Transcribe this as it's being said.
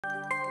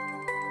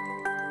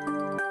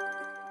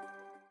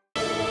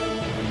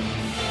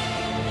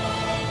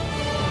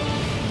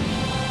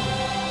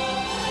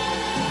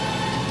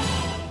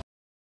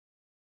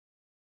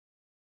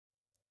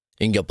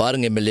இங்க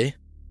பாருங்க எம்எல்ஏ,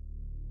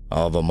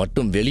 அவ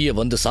மட்டும் வெளியே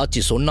வந்து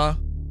சாட்சி சொன்னா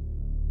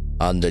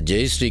அந்த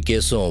ஜெயஸ்ரீ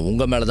கேஸும்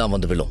உங்க மேலதான்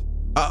வந்து விழும்.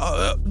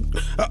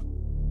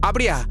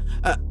 அப்படியா?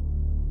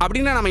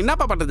 அப்படின்னா நம்ம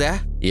என்னப்பா பண்றது?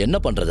 என்ன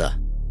பண்றதா?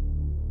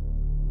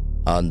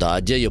 அந்த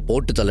அஜய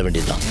போட்டு தள்ள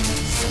வேண்டியதுதான்.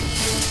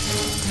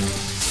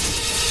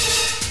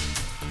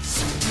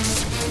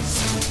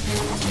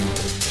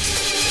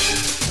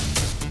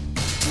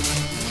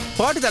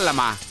 போட்டு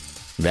தள்ளலாமா?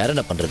 வேற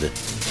என்ன பண்றது?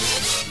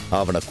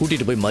 அவனை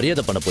கூட்டிட்டு போய்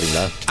மரியாதை பண்ண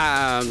போறீங்களா?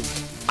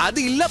 அது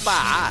இல்லப்பா,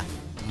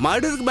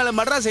 மர்டருக்கு மேல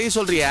மர்டரா செய்ய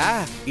சொல்றியா?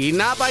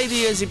 என்னப்பா இது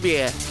ஏசிபி?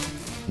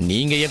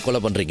 நீங்க ஏன் கொலை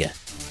பண்றீங்க?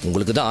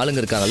 உங்களுக்கு தான்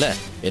ஆளுங்க இருக்காங்கல்ல.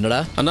 என்னடா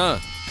அண்ணா,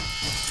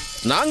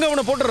 நாங்க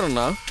அவனை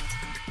போட்டுறோம்ண்ணா.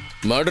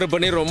 மர்டர்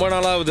பண்ணி ரொம்ப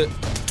நாளாகுது.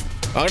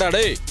 வாங்கடா.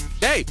 டேய்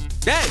டேய்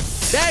டேய்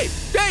டேய்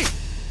டேய்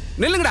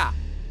நில்லுங்கடா.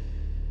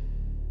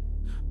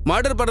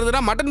 Murder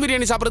பண்றதுனா mutton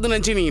biryani சாப்பிட்றதுன்னு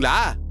நினைச்சீங்களா?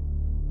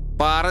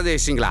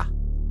 பாரதேசிங்களா?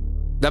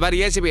 இந்த மாதிரி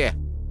ஏசிபி,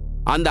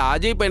 அந்த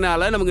அஜய்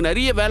பையனால நமக்கு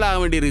நிறைய வேலை ஆக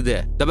வேண்டியிருக்குது.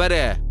 இந்த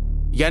பாரு,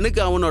 எனக்கு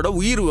அவனோட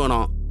உயிர்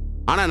வேணும்,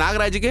 ஆனா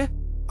நாகராஜுக்கு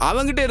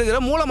அவங்கிட்ட இருக்கிற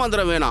மூல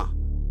மந்திரம் வேணும்.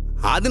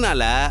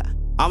 அதனால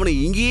அவனை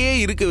இங்கேயே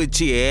இருக்க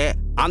வச்சு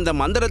அந்த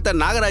மந்திரத்தை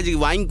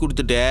நாகராஜுக்கு வாங்கி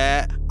கொடுத்துட்டு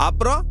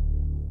அப்புறம்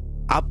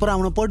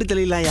அவனை போட்டு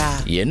தெரியலையா?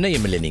 என்ன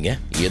எம்எல்ஏ நீங்க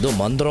ஏதோ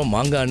மந்திரம்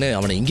மாங்கான்னு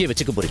அவனை இங்கே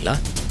வச்சுக்க போறீங்களா?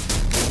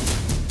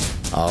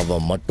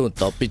 அவன் மட்டும்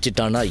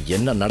தப்பிச்சிட்டானா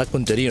என்ன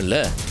நடக்கும் தெரியும்ல.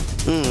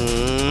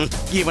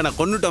 இவனை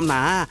கொன்னுட்டோம்னா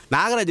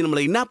நாகராஜ்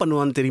நம்மள என்ன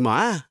பண்ணுவான்னு தெரியுமா?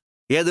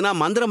 எதுனா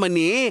மந்திரம்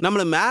பண்ணி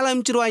நம்மள மேல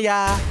அனுப்பிச்சிருவாயா.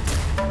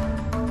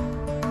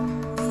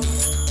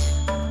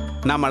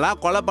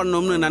 நம்மளாம் கொலை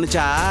பண்ணோம்னு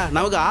நினைச்சா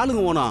நமக்கு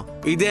ஆளுங்க போனோம்.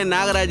 இதே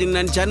நாகராஜன்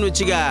நினைச்சான்னு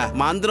வச்சுக்க,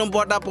 மந்திரம்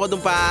போட்டா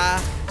போதும்பா,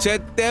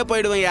 செத்தே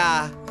போயிடுவையா.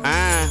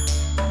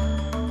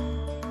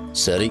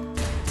 சரி,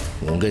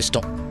 உங்க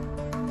இஷ்டம்.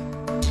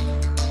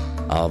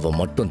 அவ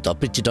மட்டும்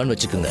தப்பிச்சிட்டான்னு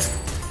வச்சுக்கோங்க,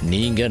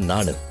 நீங்க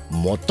நானு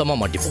மொத்தமா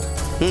மாட்டிப்போம்.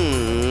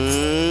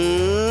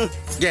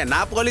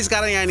 நான்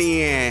போலீஸ்காரன், நீ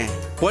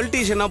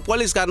பொலிட்டீஷியனும்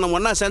போலீஸ்காரனும்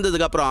ஒன்னா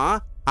சேர்ந்ததுக்கு அப்புறம்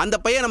அந்த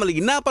பையன்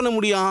நம்மளுக்கு என்ன பண்ண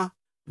முடியும்?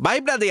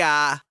 பயப்படாதயா,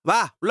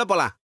 வா உள்ள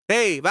போலாம்.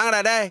 டேய்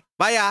வாங்கடா, டேய்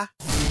வாயா.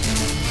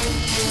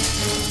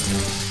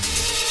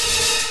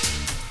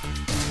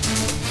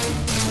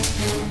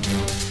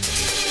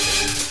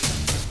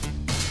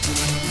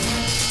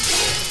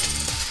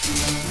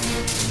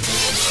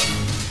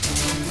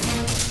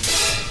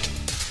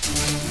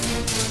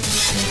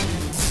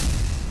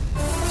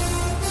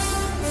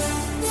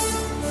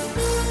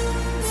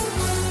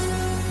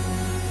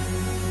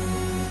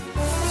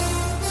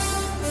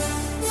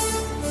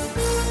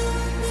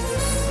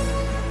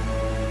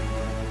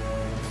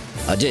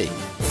 அஜய்,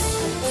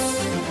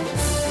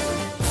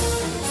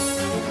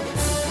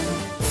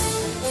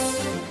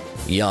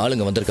 என்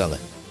ஆளுங்க வந்திருக்காங்க,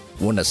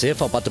 உன்னை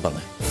சேஃபா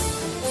பார்த்துப்பாங்க.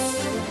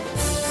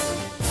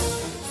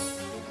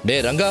 டே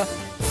ரங்கா,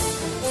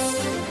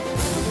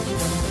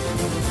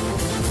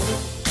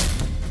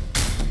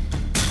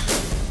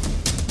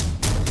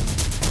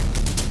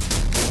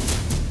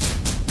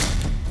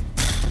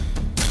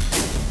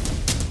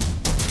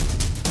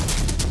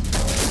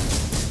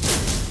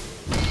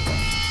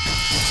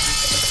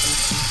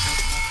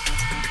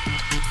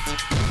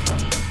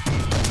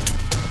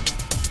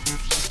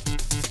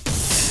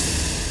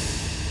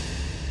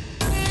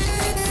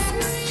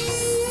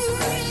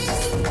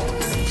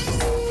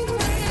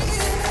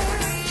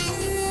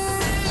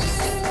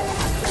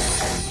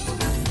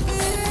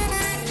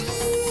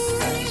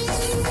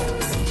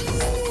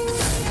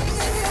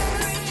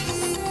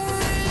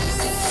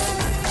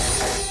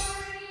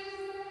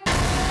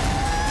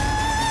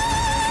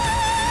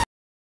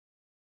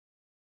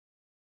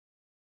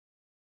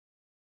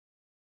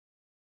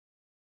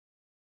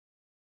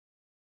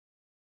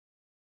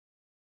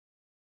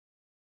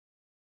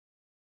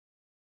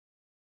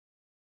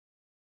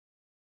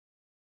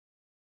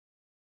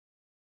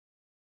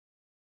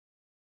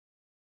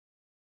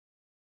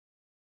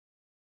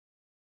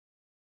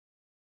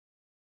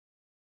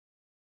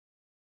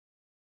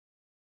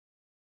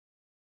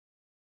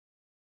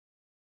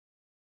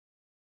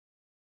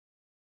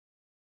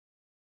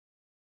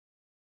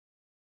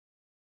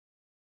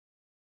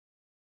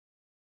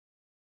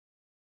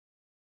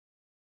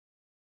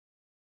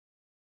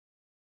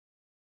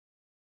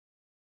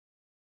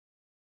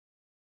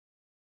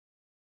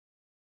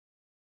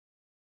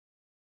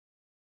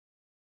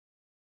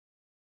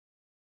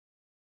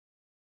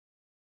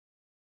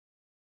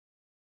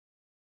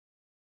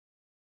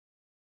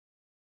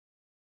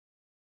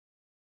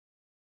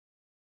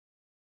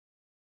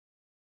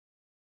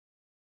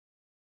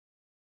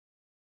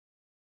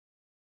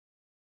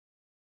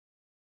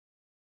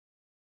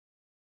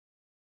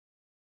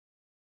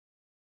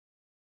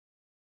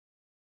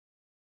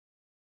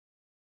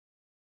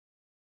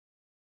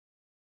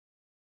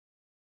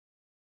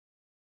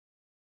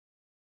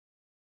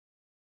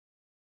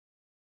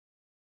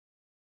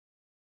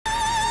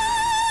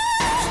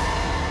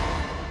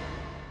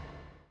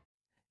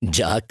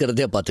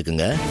 ஜாக்கிரதையா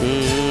பாத்துக்குங்க.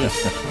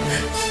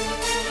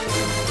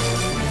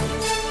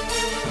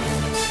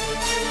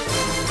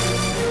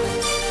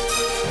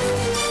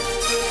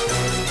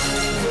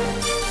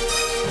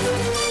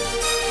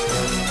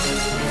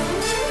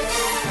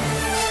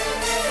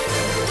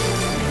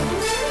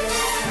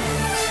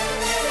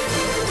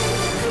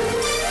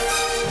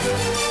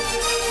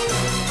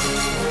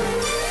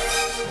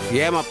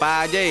 ஏமாப்பா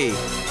அஜய்,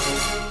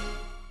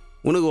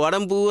 உனக்கு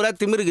உடம்பு பூரா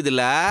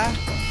திமிருக்குதுல்ல?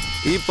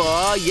 இப்போ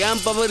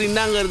என் பவர்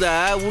இன்னாங்கிறத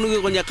உனக்கு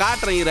கொஞ்சம்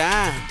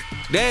காட்டுறேன்.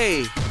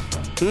 டேய்,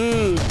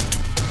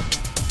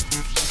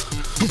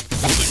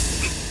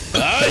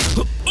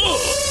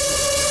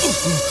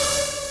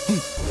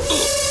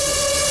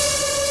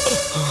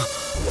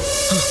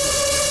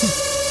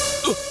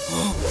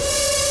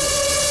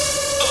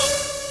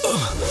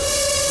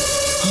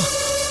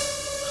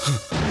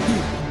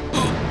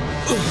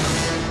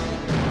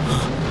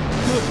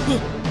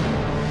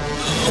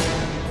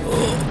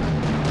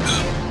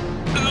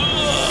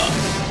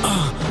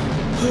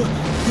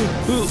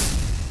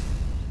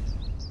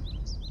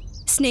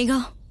 ஸ்னேகா,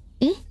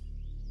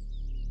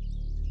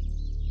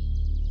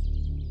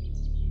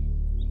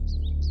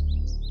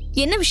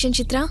 என்ன விஷயம்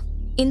சித்ரா?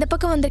 இந்த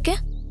பக்கம் வந்திருக்க?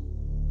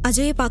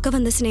 அஜயை பார்க்க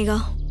வந்த ஸ்னேகா.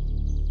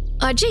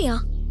 அஜயா?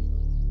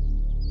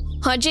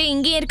 அஜய்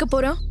இங்கே இருக்க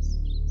போறான்?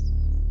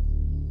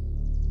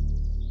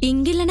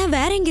 இங்க இல்லனா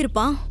வேற எங்க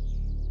இருப்பான்?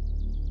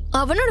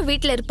 அவனோட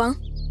வீட்டுல இருப்பான்.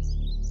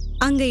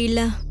 அங்க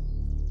இல்ல.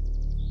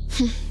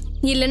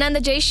 இல்லனா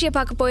அந்த ஜெயஸ்ரீயை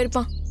பார்க்க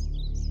போயிருப்பான்.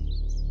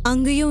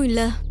 அங்கேயும்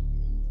இல்ல.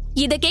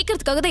 இத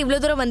கேட்கறதுக்காக தான்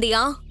இவ்வளவு தூரம்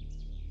வந்தியா?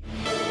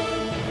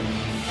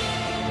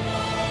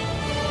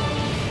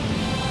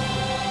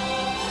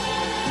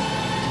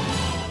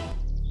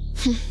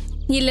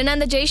 இல்லனா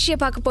அந்த ஜெயஸ்ரீயை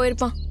பார்க்க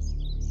போயிருப்பான்.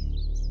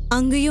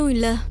 அங்கேயும்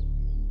இல்ல.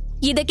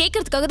 இத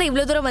கேட்கறதுக்காக தான்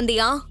இவ்வளவு தூரம்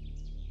வந்தியா?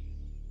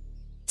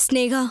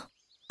 ஸ்னேகா,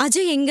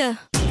 அஜய் எங்க?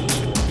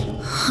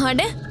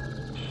 அட,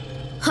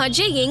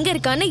 அஜய் எங்க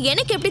இருக்கான்னு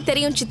எனக்கு எப்படி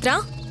தெரியும் சித்ரா?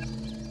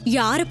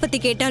 யார பத்தி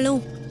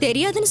கேட்டாலும்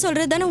தெரியாதுன்னு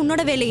சொல்றது தானே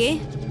உன்னோட வேலையே.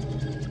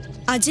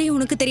 அஜய்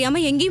உனக்கு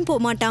தெரியாம எங்கேயும்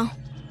போக மாட்டான்.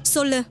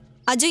 சொல்லு,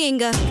 அஜய்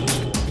எங்க?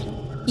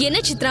 என்ன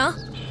சித்ரா,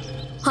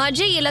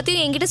 அஜய்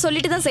எல்லாத்தையும் என்கிட்ட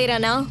சொல்லிட்டு தான்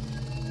செய்யறானா?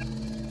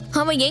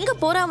 அவன் எங்க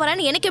போறான்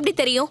வரான்னு எனக்கு எப்படி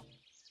தெரியும்?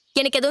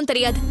 எனக்கு எதுவும்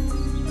தெரியாது.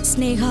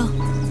 ஸ்னேகா,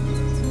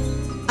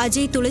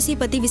 அஜய் துளசி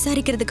பத்தி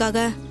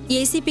விசாரிக்கிறதுக்காக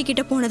ஏசிபி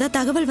கிட்ட போனதா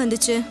தகவல்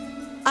வந்துச்சு.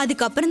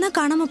 அதுக்கப்புறம் தான்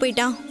காணாம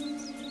போயிட்டான்.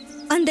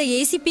 அந்த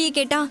ஏசிபியை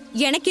கேட்டா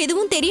எனக்கு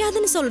எதுவும்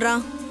தெரியாதுன்னு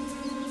சொல்றான்.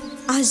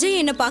 அஜய்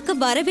என்னை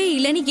பார்க்க வரவே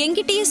இல்லைன்னு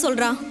என்கிட்டயே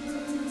சொல்றான்.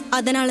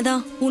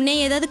 அதனாலதான் உன்னை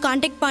ஏதாவது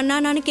கான்டாக்ட்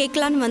பண்ணானான்னு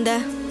கேட்கலான்னு வந்த.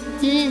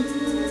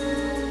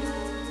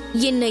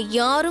 என்னை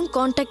யாரும்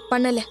கான்டாக்ட்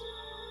பண்ணல.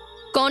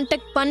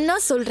 கான்டாக்ட் பண்ணா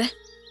சொல்றேன்.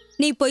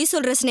 நீ பொய்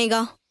சொல்ற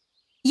ஸ்னேகா.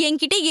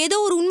 என்கிட்ட ஏதோ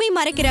ஒரு உண்மை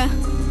மறைக்கிற.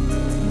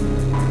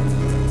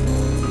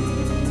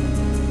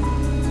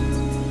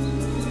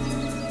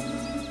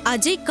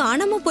 அஜய்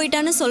காணாம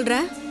போயிட்டான்னு சொல்ற.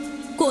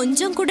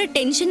 கொஞ்சம் கூட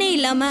டென்ஷனே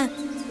இல்லாம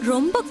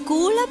ரொம்ப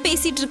கூலா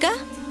பேசிட்டு இருக்க.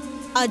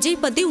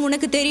 அஜய் பத்தி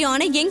உனக்கு தெரியும்,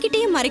 ஆனா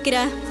என்கிட்டயே மறைக்கிற.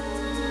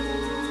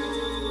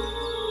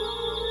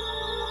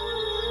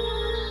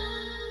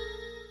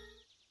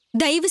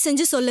 தயவு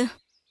செஞ்சு சொல்லு,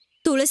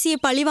 துளசியை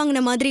பழி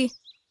வாங்கின மாதிரி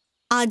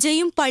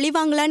அஜயும் பழி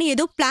வாங்கலான்னு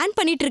ஏதோ பிளான்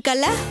பண்ணிட்டு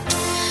இருக்கல்ல?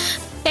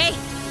 ஏய்,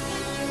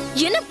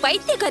 என்ன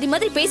பைத்தியக்காரி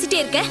மாதிரி பேசிட்டே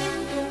இருக்க?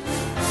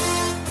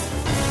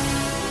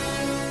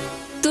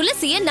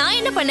 துளசிய நான்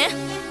என்ன பண்ண?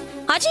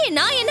 அஜய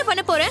நான் என்ன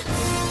பண்ண போறேன்?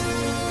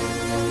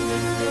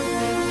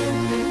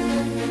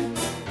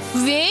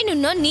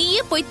 வேணும்னா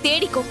நீயே போய்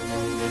தேடிக்கோ.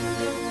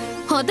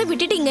 அதை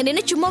விட்டுட்டு இங்க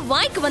நின்னு சும்மா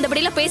வாய்க்கு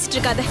வந்தபடியெல்லாம் பேசிட்டு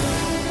இருக்காத.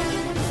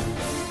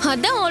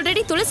 அதான்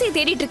ஆல்ரெடி துளசியை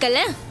தேடிட்டு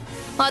இருக்கல,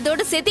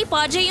 அதோட சேர்த்து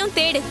அஜயும்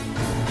தேடு.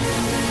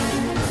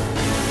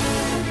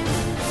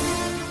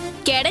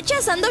 கிடைச்சா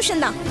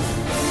சந்தோஷம்தான்.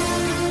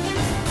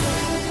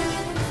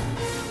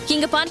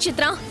 இங்க பாரு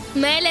சித்ரா,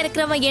 மேல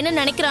இருக்கிறவன் என்ன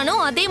நினைக்கிறானோ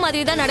அதே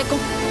மாதிரி தான்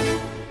நடக்கும்.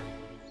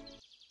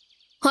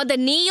 அத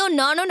நீயோ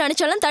நானோ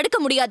நினைச்சாலும் தடுக்க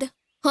முடியாது.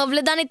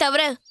 அவ்வளவுதானே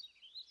தவிர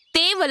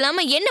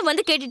தேவையில்லாம என்ன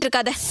வந்து கேட்டுட்டு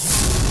இருக்காத.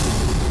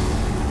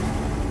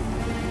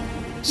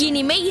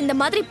 இனிமே இந்த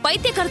மாதிரி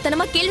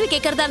பைத்தியக்காரத்தனமா கேள்வி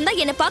கேட்கறதா இருந்தா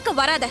என்ன பார்க்க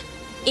வராத.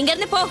 இங்க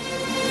இருந்து போ.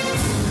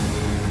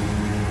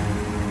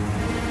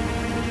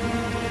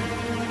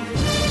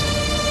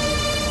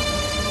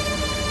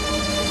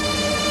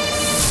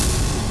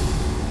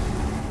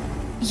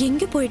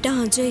 எங்க போயிட்டான்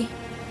அஜய்?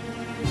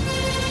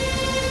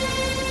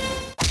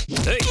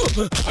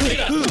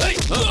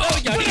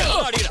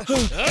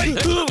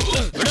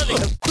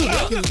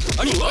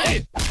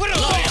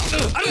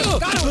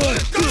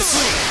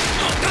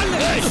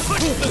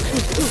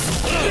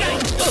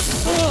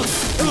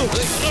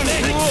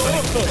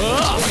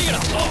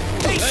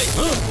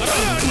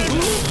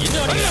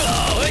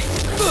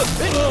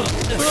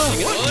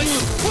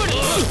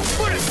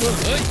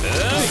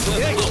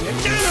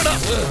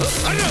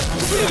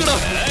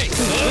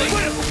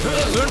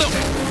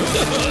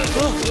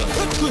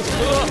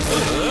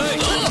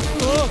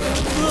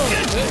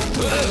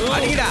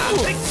 அடிக்கடா,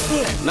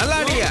 நல்லா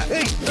அடிங்க.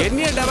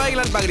 என்ன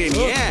டபாய்களான்னு பாக்குறீங்க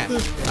நீ?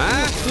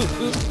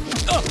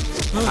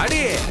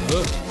 அடி,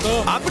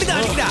 அப்படிதான்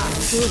அடிக்கடா.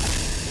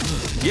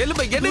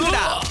 எலும்பு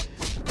எடுங்கடா.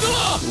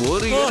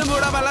 ஒரு எலும்பு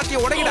விடாம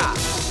எல்லாத்தையும் உடைக்கடா.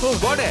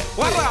 போடு,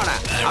 போடுறா அவனை.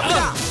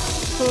 அப்படிதான்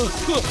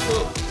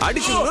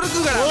அடிச்சு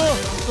நொறுக்குங்கடா.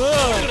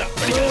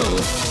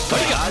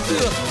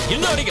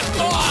 இன்னும் அடிங்க,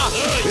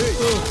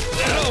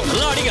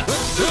 நல்லா அடிங்க.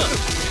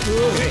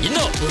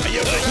 இன்னும்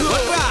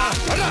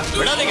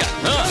விடாதீங்க.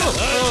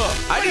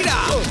 அடிடா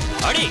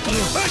அடி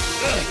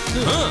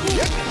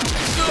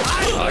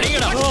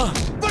அடிங்கடா.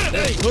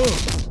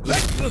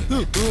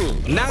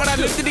 நாங்கடா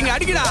நிறுத்திட்டீங்க.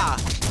 அடிக்கடா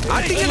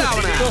அடிக்கடா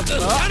அவனை.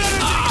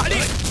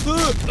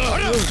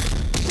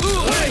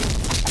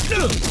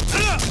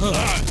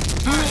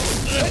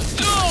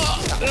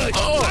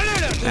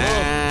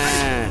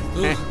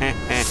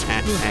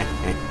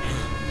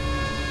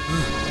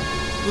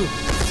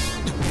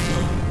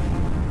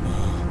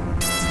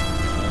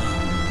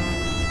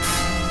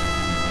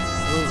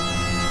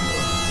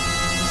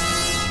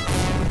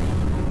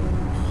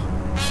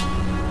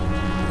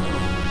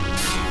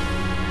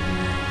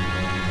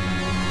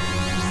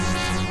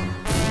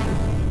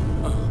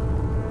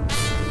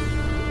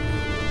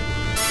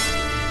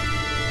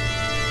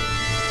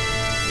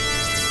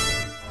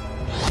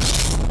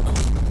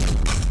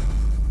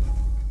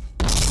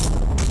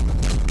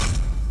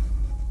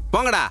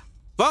 போங்கடா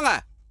போங்க.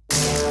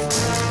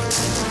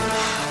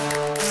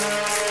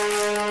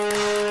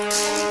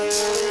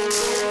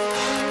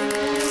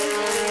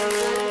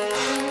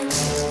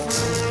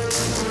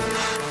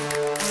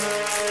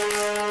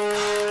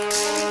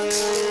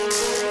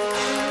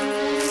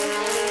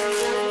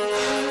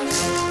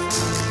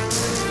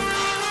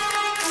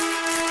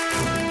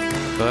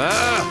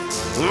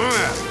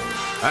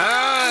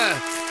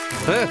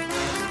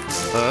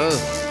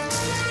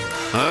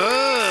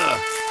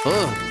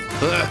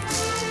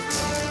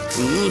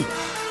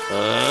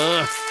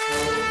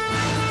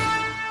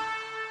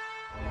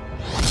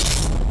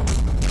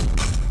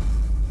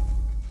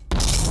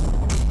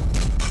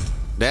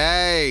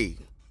 டேய்,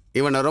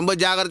 இவனை ரொம்ப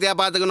ஜாக்கிரதையா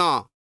பாத்துக்கணும்.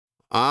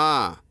 ஆ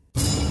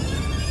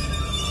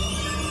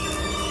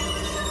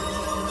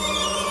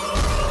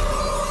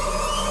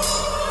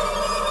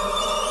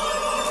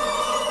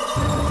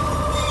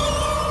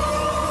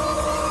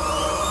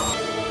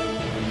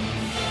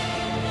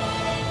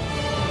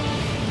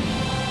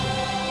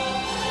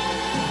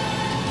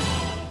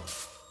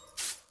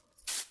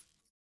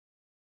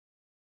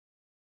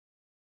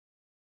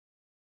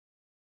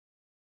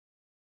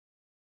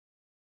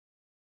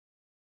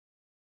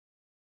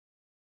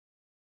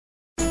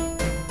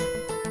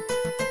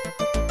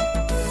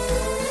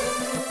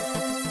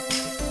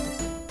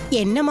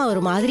என்னம்மா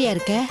ஒரு மாதிரியா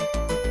இருக்க?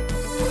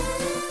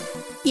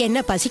 என்ன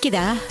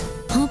பசிக்குதா?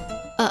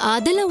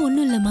 அதெல்லாம்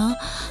ஒண்ணும் இல்லம்மா.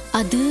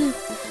 அது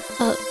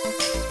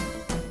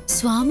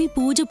சுவாமி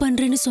பூஜை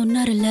பண்றேன்னு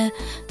சொன்னார்ல,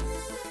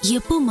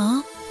 எப்போமா?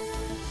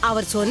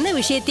 அவர் சொன்ன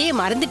விஷயத்தையே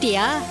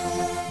மறந்துட்டியா?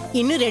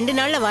 இன்னும் 2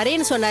 நாள்ல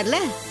வரேன்னு சொன்னார்ல,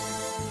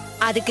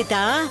 அதுக்கு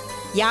தான்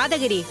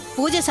யாதகிரி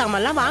பூஜை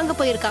சாமான்லாம் வாங்க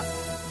போயிருக்கான்.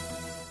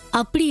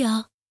 அப்படியா?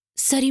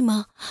 சரிம்மா.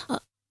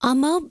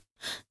 அம்மா,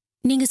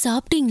 நீங்க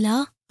சாப்பிட்டீங்களா?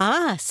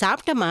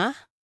 சாப்பிட்டமா.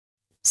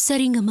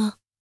 சரிங்கம்மா.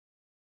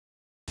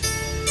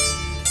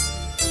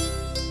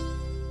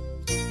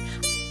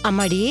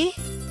 அம்மாடி,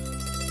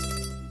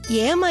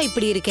 ஏமா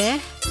இப்படி இருக்க?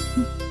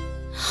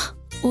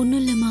 ஒண்ணும்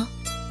இல்லம்மா.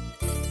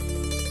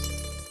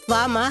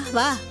 வாமா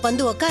வா,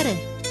 வந்து உக்காரு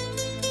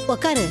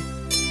உக்காரு.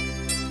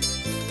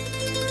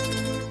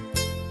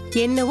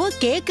 என்னவோ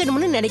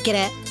கேட்கணும்னு நினைக்கிற,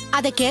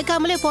 அதை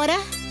கேட்காமலே போற.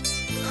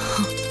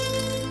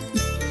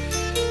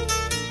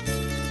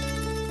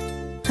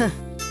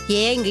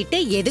 என்கிட்ட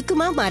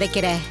எதுக்குமா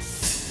மறைக்கிற?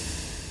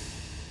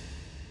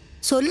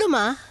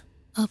 சொல்லுமா.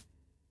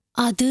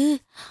 அது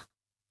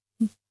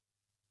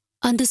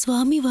அந்த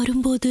சுவாமி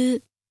வரும்போது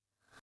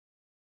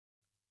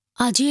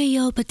அஜய்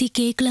ஐயாவை பத்தி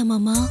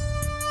கேட்கலாமாமா?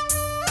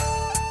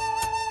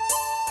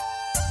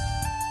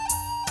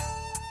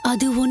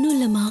 அது ஒண்ணும்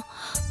இல்லம்மா.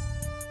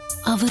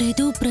 அவர்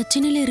ஏதோ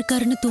பிரச்சனையில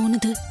இருக்காருன்னு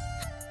தோணுது.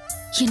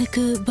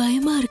 எனக்கு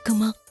பயமா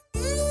இருக்குமா.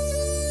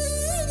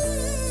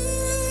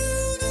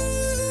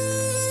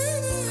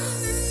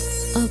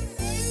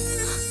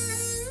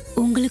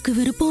 உங்களுக்கு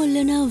விருப்பம்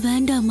இல்லைன்னா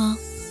வேண்டாமா?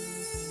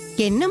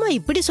 என்னம்மா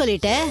இப்படி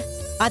சொல்லிட்ட?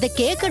 அதை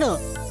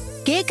கேட்கணும்.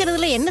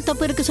 கேட்கறதுல என்ன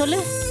தப்பு இருக்கு சொல்லு.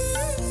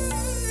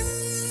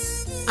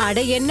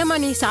 அட என்னம்மா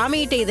நீ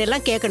சாமிகிட்ட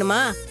இதெல்லாம்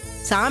கேட்கணுமா?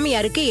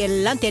 சாமியாருக்கு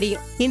எல்லாம்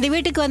தெரியும். இந்த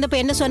வீட்டுக்கு வந்தப்ப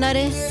என்ன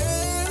சொன்னாரு?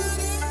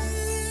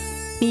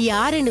 நீ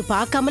யாருன்னு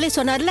பார்க்காமலே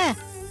சொன்னார்ல,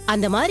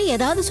 அந்த மாதிரி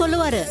ஏதாவது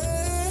சொல்லுவாரு.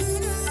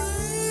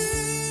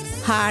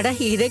 அட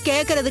இத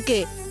கேட்கறதுக்கு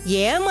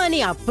ஏமா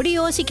நீ அப்படி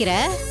யோசிக்கிற?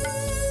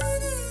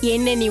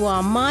 என்ன நீ உன்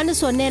அம்மான்னு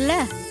சொன்னேல்ல,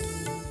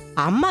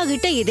 அம்மா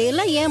கிட்ட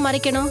இதையெல்லாம் ஏன்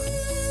மறைக்கணும்?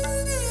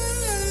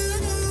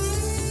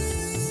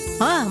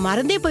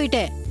 மறந்தே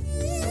போயிட்டேன்.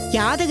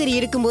 யாதகிரி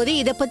இருக்கும்போது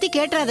இத பத்தி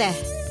கேட்றாத.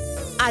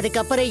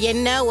 அதுக்கப்புறம்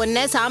என்ன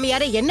ஒன்ன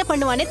சாமியார என்ன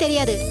பண்ணுவானே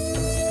தெரியாது.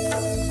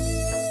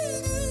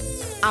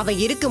 அவ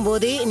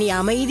இருக்கும்போது நீ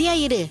அமைதியா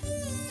இரு.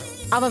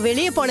 அவ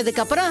வெளியே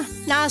போனதுக்கு அப்புறம்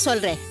நான்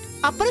சொல்றேன்.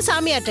 அப்புறம்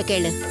சாமியார்ட்ட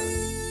கேளு.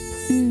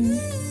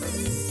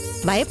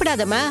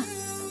 பயப்படாதம்மா,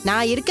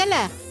 நான் இருக்கல.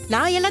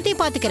 நான்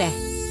எல்லாத்தையும் பாத்துக்கிறேன்.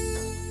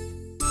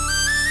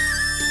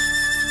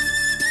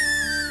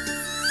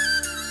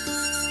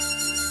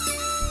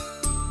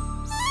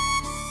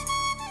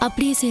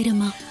 அப்படியே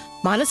செய்றேம்மா.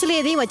 மனசுல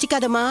எதையும்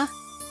வச்சுக்காதம்மா.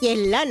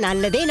 எல்லாம்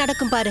நல்லதே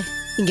நடக்கும் பாரு.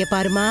 இங்க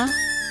பாருமா,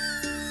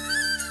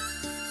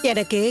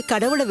 எனக்கு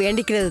கடவுளை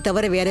வேண்டிக்கிறது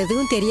தவிர வேற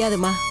எதுவும்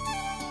தெரியாதுமா.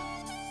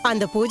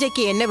 அந்த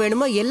பூஜைக்கு என்ன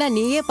வேணுமோ எல்லாம்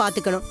நீயே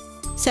பாத்துக்கணும்,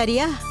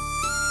 சரியா?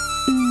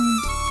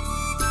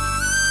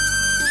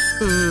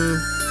 ம்.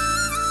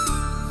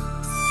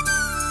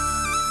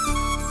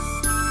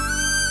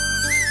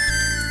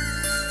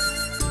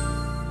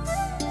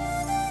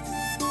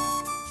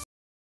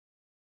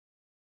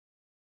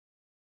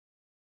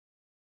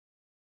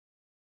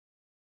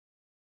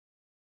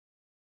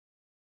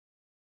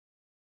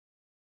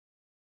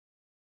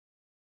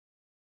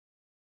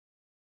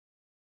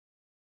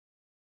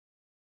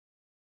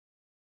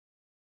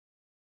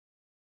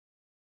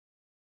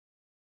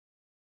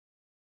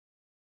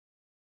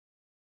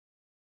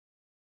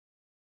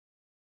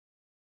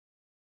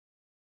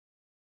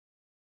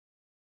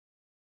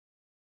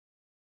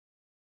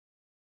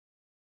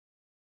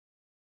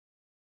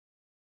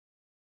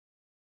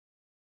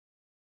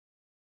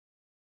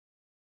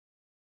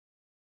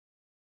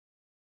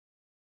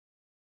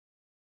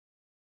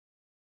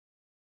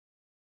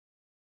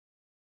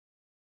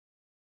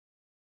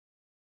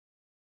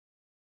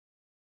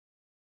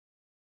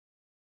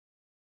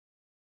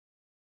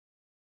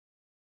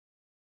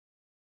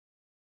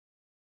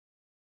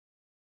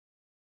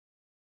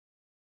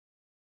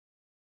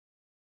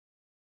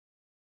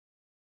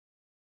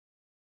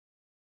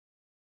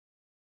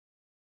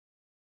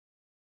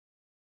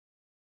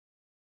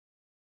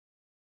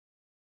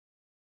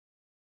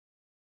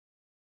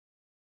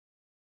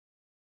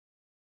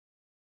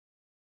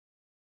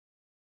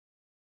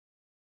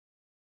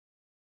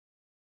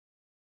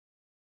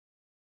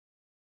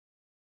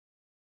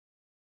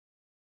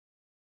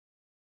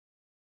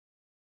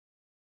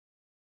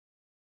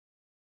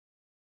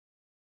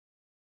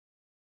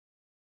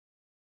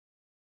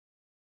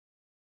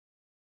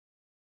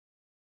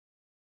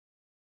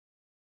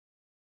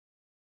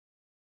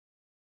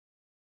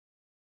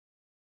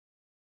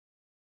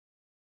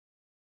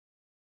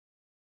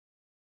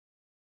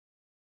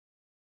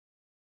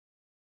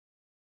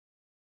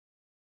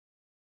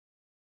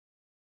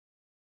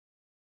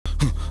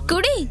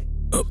 குடி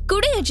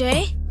குடி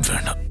அஜய்.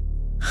 வேண்டாம்.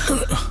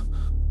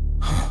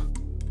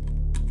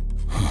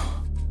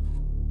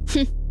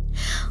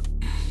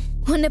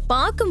 உன்னை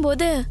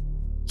பார்க்கும்போது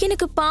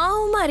எனக்கு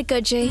பாவமா இருக்கு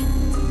அஜய்.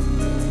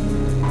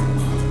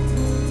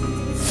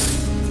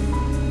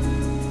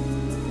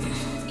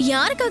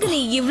 யாருக்காக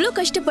நீ இவ்ளோ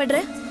கஷ்டப்படுற?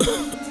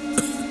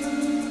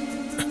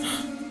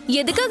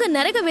 எதுக்காக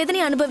நரக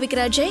வேதனை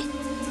அனுபவிக்கிற அஜய்?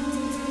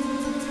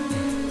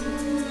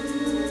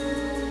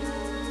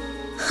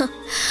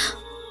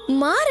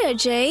 மாறு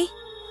அஜய்,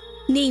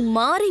 நீ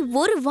மாறி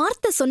ஒரு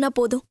வார்த்தை சொன்னா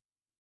போதும்.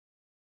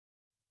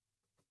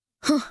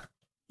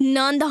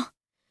 நான்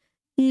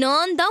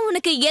தான்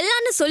உனக்கு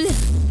எல்லான்னு சொல்லு.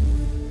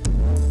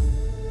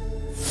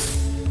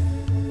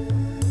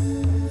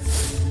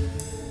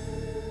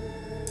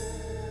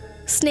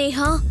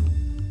 ஸ்னேகா,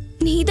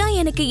 நீதான்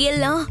எனக்கு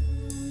எல்லாம்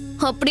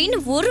அப்படின்னு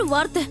ஒரு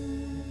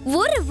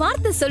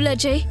வார்த்தை சொல்லு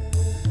அஜய்.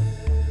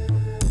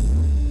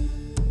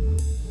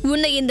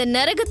 உன்னை இந்த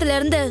நரகத்துல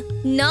இருந்து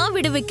நான்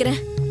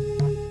விடுவிக்கிறேன்.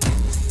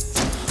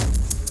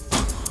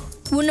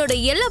 உன்னோட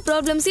எல்லா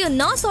ப்ராப்ளம்ஸையும்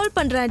நான் சால்வ்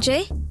பண்றேன்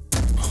அஜய்.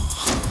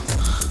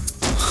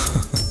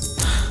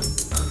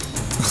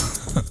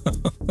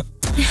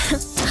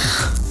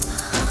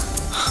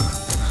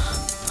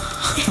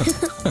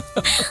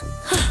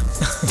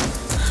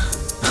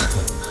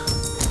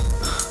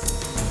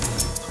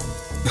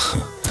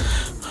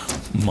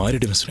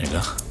 மாறிடுவேன்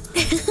ஸ்னேகா.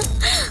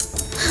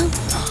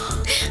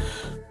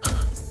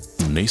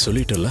 நீ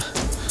சொல்லிட்டல,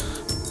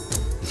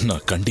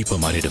 நான் கண்டிப்பா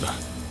மாறிடுவேன்.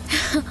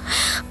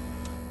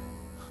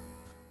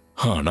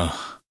 ஆனா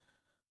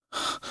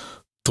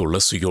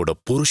துளசியோட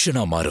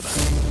புருஷனா மாறுவேன்.